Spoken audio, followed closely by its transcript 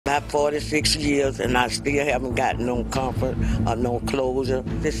about 46 years, and I still haven't gotten no comfort or no closure.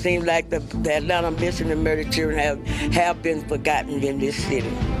 It seems like the Atlanta missing and murdered children have been forgotten in this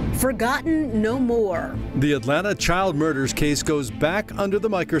city. Forgotten no more. The Atlanta child murders case goes back under the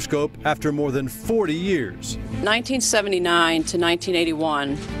microscope after more than 40 years. 1979 to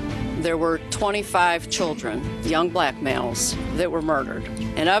 1981, there were 25 children, young black males, that were murdered.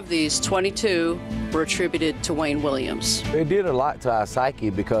 And of these, 22 were attributed to Wayne Williams. It did a lot to our psyche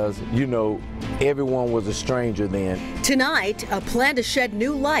because, you know, everyone was a stranger then. Tonight, a plan to shed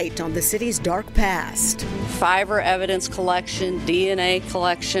new light on the city's dark past. Fiber evidence collection, DNA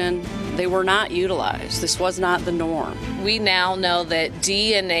collection, they were not utilized. This was not the norm. We now know that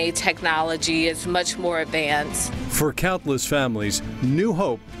DNA technology is much more advanced. For countless families, new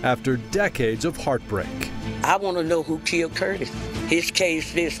hope after decades of heartbreak. I want to know who killed Curtis. His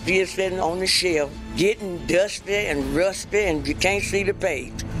case is still sitting on the shelf, getting dusty and rusty, and you can't see the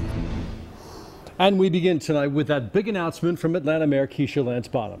page. And we begin tonight with that big announcement from Atlanta Mayor Keisha Lance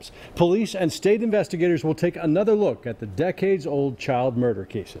Bottoms. Police and state investigators will take another look at the decades-old child murder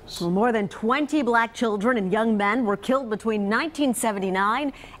cases. Well, more than 20 black children and young men were killed between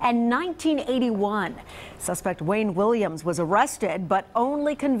 1979 and 1981. Suspect Wayne Williams was arrested, but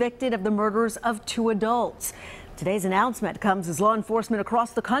only convicted of the murders of 2 adults. Today's announcement comes as law enforcement across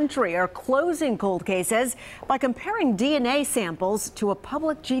the country are closing cold cases by comparing DNA samples to a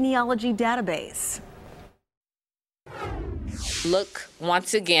public genealogy database. Look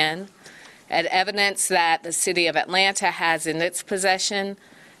once again at evidence that the city of Atlanta has in its possession,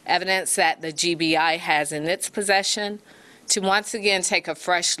 evidence that the GBI has in its possession, to once again take a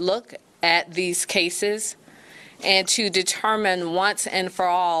fresh look at these cases and to determine once and for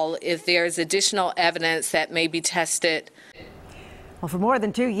all if there's additional evidence that may be tested. Well, for more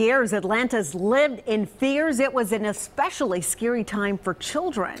than 2 years, Atlanta's lived in fears. It was an especially scary time for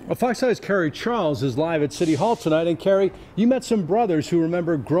children. Well, Fox 5's Carrie Charles is live at City Hall tonight. And Carrie, you met some brothers who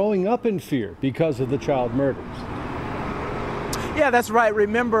remember growing up in fear because of the child murders. Yeah, that's right.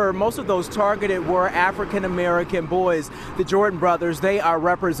 Remember, most of those targeted were African-American boys. The Jordan brothers, they are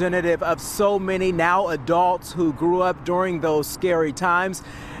representative of so many now adults who grew up during those scary times.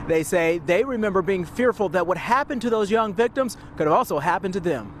 They say they remember being fearful that what happened to those young victims could have also happened to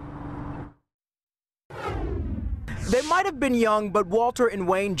them. They might have been young, but Walter and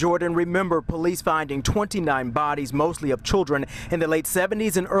Wayne Jordan remember police finding 29 bodies, mostly of children, in the late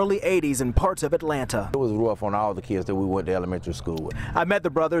 70s and early 80s in parts of Atlanta. It was rough on all the kids that we went to elementary school with. I met the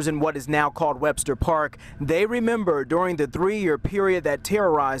brothers in what is now called Webster Park. They remember during the 3-year period that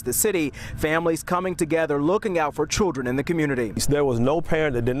terrorized the city, families coming together looking out for children in the community. There was no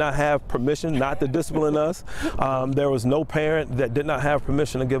parent that did not have permission not to discipline us. There was no parent that did not have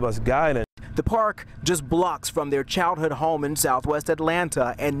permission to give us guidance. The park just blocks from their childhood home in Southwest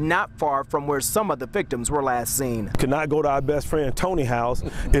Atlanta and not far from where some of the victims were last seen. Could not go to our best friend Tony's house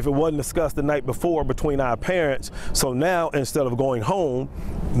if it wasn't discussed the night before between our parents. So now, instead of going home,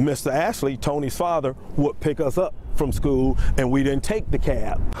 Mr. Ashley, Tony's father, would pick us up from school, and we didn't take the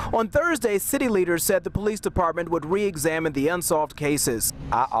cab. On Thursday, city leaders said the police department would re-examine the unsolved cases.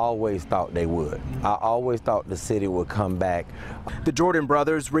 I always thought they would. I always thought the city would come back. The Jordan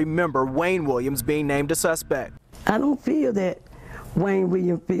brothers remember Wayne Williams being named a suspect. I don't feel that Wayne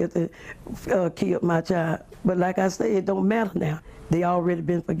Williams killed my child, but like I say, it don't matter now. They already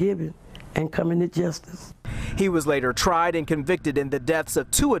been forgiven and coming to justice. He was later tried and convicted in the deaths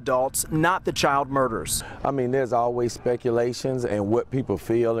of 2 adults, not the child murders. I mean, there's always speculations and what people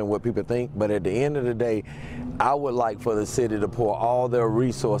feel and what people think, but at the end of the day, I would like for the city to pour all their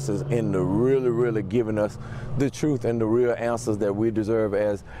resources into really giving us the truth and the real answers that we deserve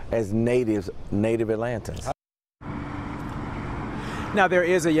as native Atlantans. Now, there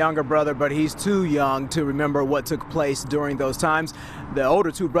is a younger brother, but he's too young to remember what took place during those times. The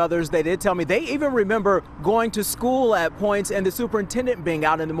older 2 brothers, they did tell me they even remember going to school at points and the superintendent being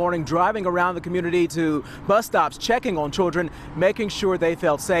out in the morning, driving around the community to bus stops, checking on children, making sure they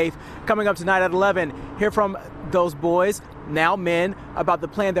felt safe. Coming up tonight at 11, hear from those boys, now men, about the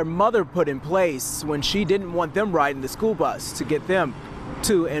plan their mother put in place when she didn't want them riding the school bus to get them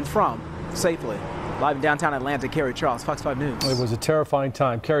to and from safely. Live in downtown Atlanta, Carrie Charles, Fox 5 News. It was a terrifying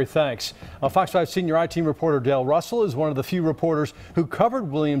time. Carrie, thanks. Fox 5 senior I-Team reporter Dale Russell is one of the few reporters who covered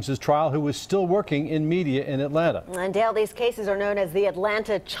Williams' trial who was still working in media in Atlanta. And Dale, these cases are known as the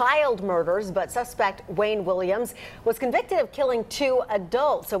Atlanta child murders, but suspect Wayne Williams was convicted of killing 2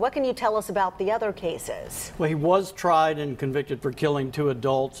 adults. So what can you tell us about the other cases? Well, he was tried and convicted for killing 2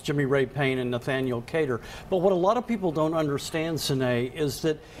 adults, Jimmy Ray Payne and Nathaniel Cater. But what a lot of people don't understand, Sine, is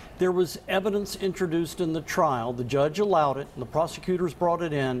that There was evidence introduced in the trial. The judge allowed it, and the prosecutors brought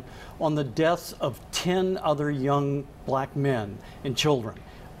it in on the deaths of 10 other young black men and children,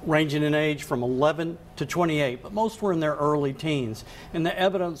 ranging in age from 11 to 28, but most were in their early teens. And the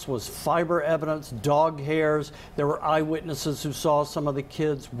evidence was fiber evidence, dog hairs. There were eyewitnesses who saw some of the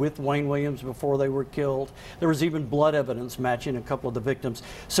kids with Wayne Williams before they were killed. There was even blood evidence matching a couple of the victims.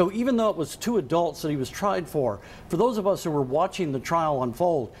 So even though it was 2 adults that he was tried for those of us who were watching the trial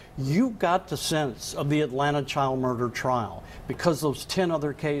unfold, you got the sense of the Atlanta child murder trial because those 10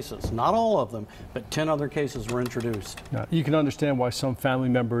 other cases, not all of them, but 10 other cases were introduced. Now, you can understand why some family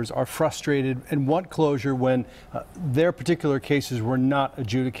members are frustrated and want closure when their particular cases were not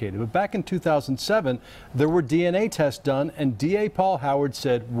adjudicated. But back in 2007, there were DNA tests done, and DA Paul Howard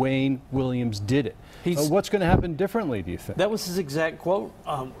said Wayne Williams did it. What's going to happen differently, do you think? That was his exact quote,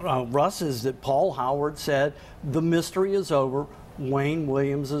 Russ, is that Paul Howard said, the mystery is over. Wayne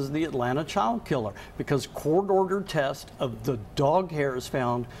Williams is the Atlanta child killer, because court-ordered tests of the dog hairs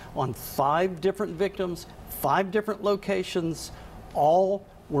found on 5 different victims, 5 different locations, all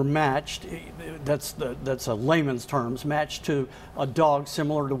were matched. That's a layman's terms, matched to a dog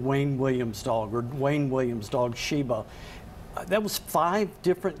similar to Wayne Williams' dog, or Wayne Williams' dog Sheba. That was 5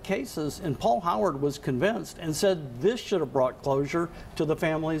 different cases, and Paul Howard was convinced and said this should have brought closure to the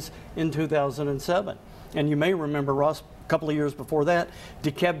families in 2007. And you may remember, Ross, a couple of years before that,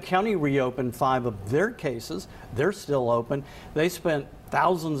 DeKalb County reopened 5 of their cases. They're still open. They spent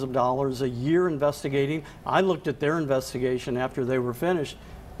thousands of dollars a year investigating. I looked at their investigation after they were finished.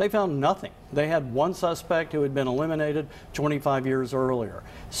 They found nothing. They had 1 suspect who had been eliminated 25 years earlier.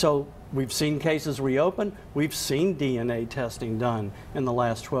 So we've seen cases reopen. We've seen DNA testing done in the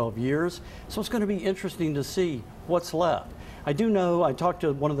last 12 years. So it's going to be interesting to see what's left. I do know, I talked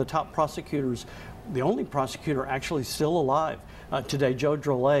to one of the top prosecutors, the only prosecutor actually still alive today, Joe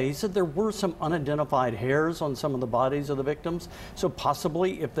Drolet. He said there were some unidentified hairs on some of the bodies of the victims. So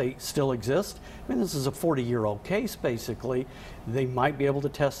possibly, if they still exist, I mean, this is a 40-year-old case, basically, they might be able to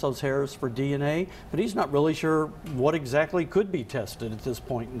test those hairs for DNA, but he's not really sure what exactly could be tested at this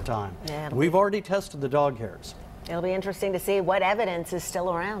point in time. Yeah, we've already tested the dog hairs. It'll be interesting to see what evidence is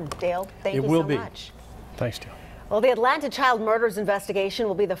still around. Dale, thank you so much. Thanks, Dale. Well, the Atlanta child murders investigation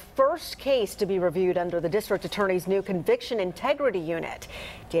will be the first case to be reviewed under the district attorney's new conviction integrity unit.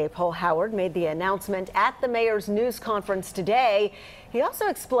 DA Paul Howard made the announcement at the mayor's news conference today. He also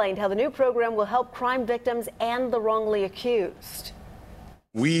explained how the new program will help crime victims and the wrongly accused.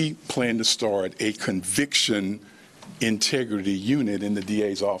 We plan to start a conviction integrity unit in the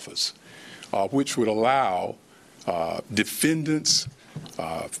DA's office, which would allow defendants,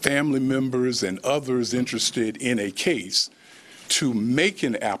 family members, and others interested in a case to make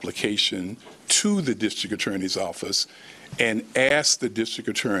an application to the district attorney's office and ask the district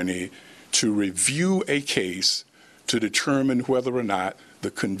attorney to review a case to determine whether or not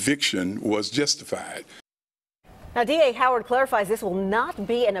the conviction was justified. Now, DA Howard clarifies this will not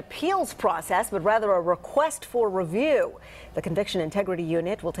be an appeals process, but rather a request for review. The Conviction Integrity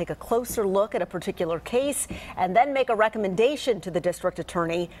Unit will take a closer look at a particular case and then make a recommendation to the district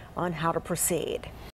attorney on how to proceed.